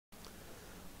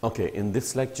Okay, in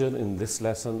this lecture, in this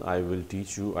lesson, I will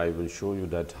show you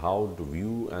that how to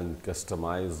view and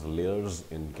customize layers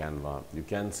in Canva. You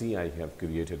can see I have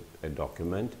created a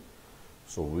document.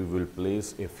 So we will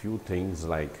place a few things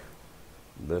like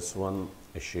this one,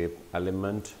 a shape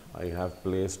element I have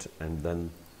placed, and then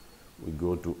we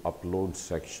go to upload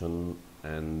section,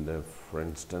 and for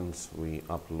instance, we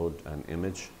upload an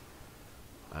image.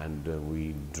 And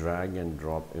we drag and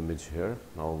drop image here.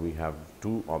 Now we have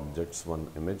two objects, one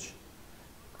image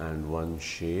and one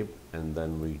shape, and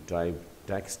then we type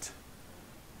text,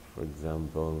 for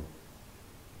example,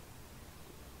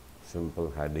 simple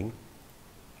heading,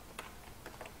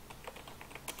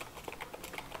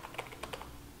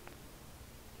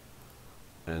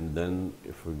 and then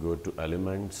if we go to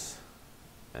elements,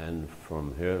 and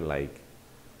from here, like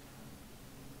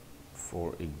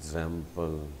for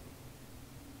example,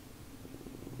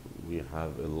 we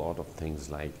have a lot of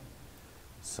things like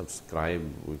subscribe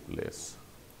we place.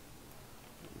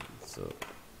 So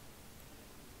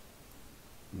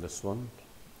this one,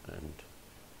 and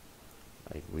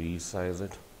like we resize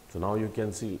it. So now you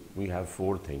can see we have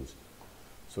four things.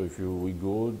 So if we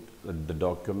go, the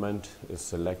document is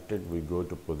selected, we go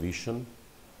to position,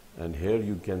 and here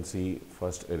you can see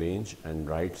first arrange, and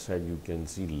right side you can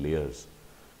see layers.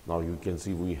 Now you can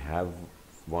see we have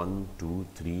 1, 2,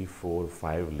 3, 4,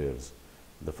 5 layers.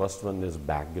 The first one is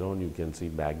background, you can see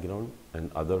background,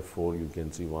 and other 4 you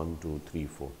can see 1, 2, 3,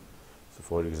 4. So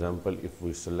for example, if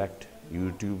we select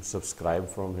YouTube subscribe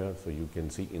from here, so you can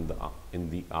see in the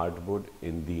artboard,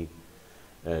 in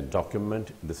the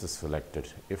document, this is selected.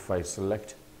 If I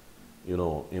select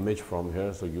image from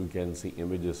here, so you can see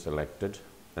image is selected,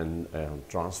 and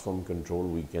transform control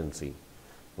we can see.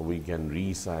 So we can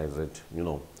resize it,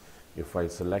 If I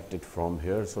select it from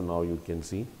here, so now you can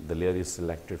see the layer is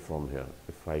selected from here.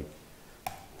 If I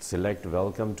select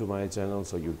welcome to my channel,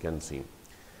 so you can see.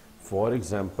 For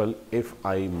example, if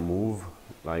I move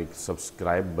like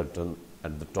subscribe button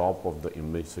at the top of the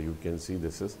image, so you can see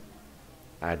this is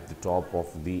at the top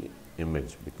of the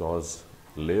image, because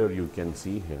layer you can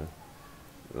see here,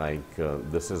 like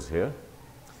this is here,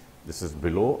 this is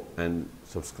below, and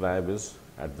subscribe is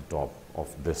at the top of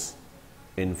this,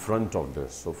 in front of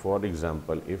this. So for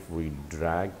example, if we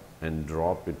drag and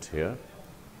drop it here,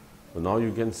 so now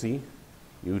you can see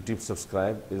YouTube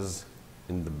subscribe is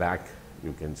in the back,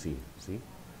 you can see.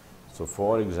 So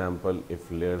for example, if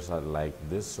layers are like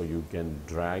this, so you can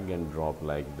drag and drop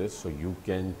like this, so you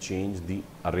can change the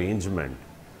arrangement.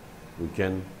 You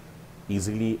can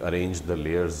easily arrange the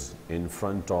layers in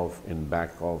front of, in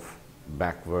back of,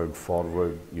 backward,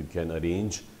 forward. You can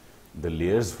arrange the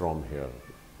layers from here,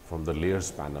 from the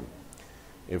layers panel.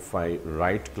 If I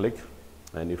right click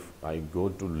and if I go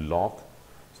to lock,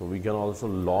 so we can also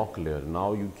lock layer.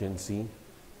 Now you can see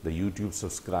the YouTube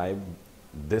subscribe,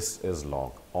 this is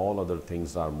lock. All other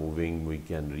things are moving, we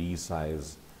can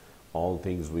resize, all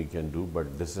things we can do,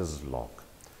 but this is lock.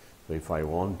 So if I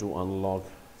want to unlock,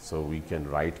 so we can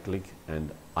right click and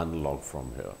unlock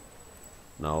from here.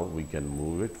 Now we can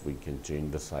move it, we can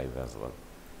change the size as well.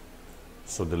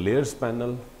 So the layers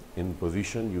panel, in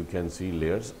position you can see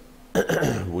layers.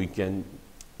 We can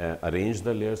arrange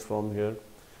the layers from here,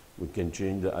 we can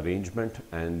change the arrangement,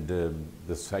 and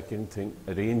the second thing,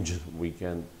 arrange, we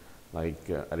can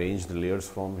arrange the layers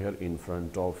from here, in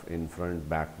front of, in front,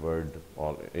 backward,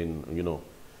 or in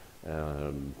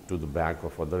to the back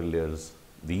of other layers.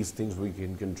 These things we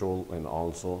can control, and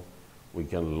also we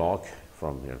can lock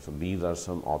from here. So these are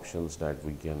some options that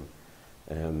we can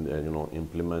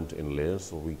implement in layers,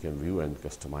 so we can view and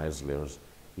customize layers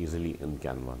easily in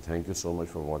Canva. Thank you so much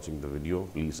for watching the video.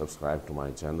 Please subscribe to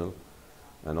my channel,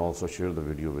 and also share the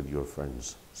video with your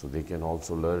friends, so they can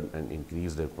also learn and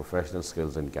increase their professional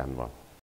skills in Canva.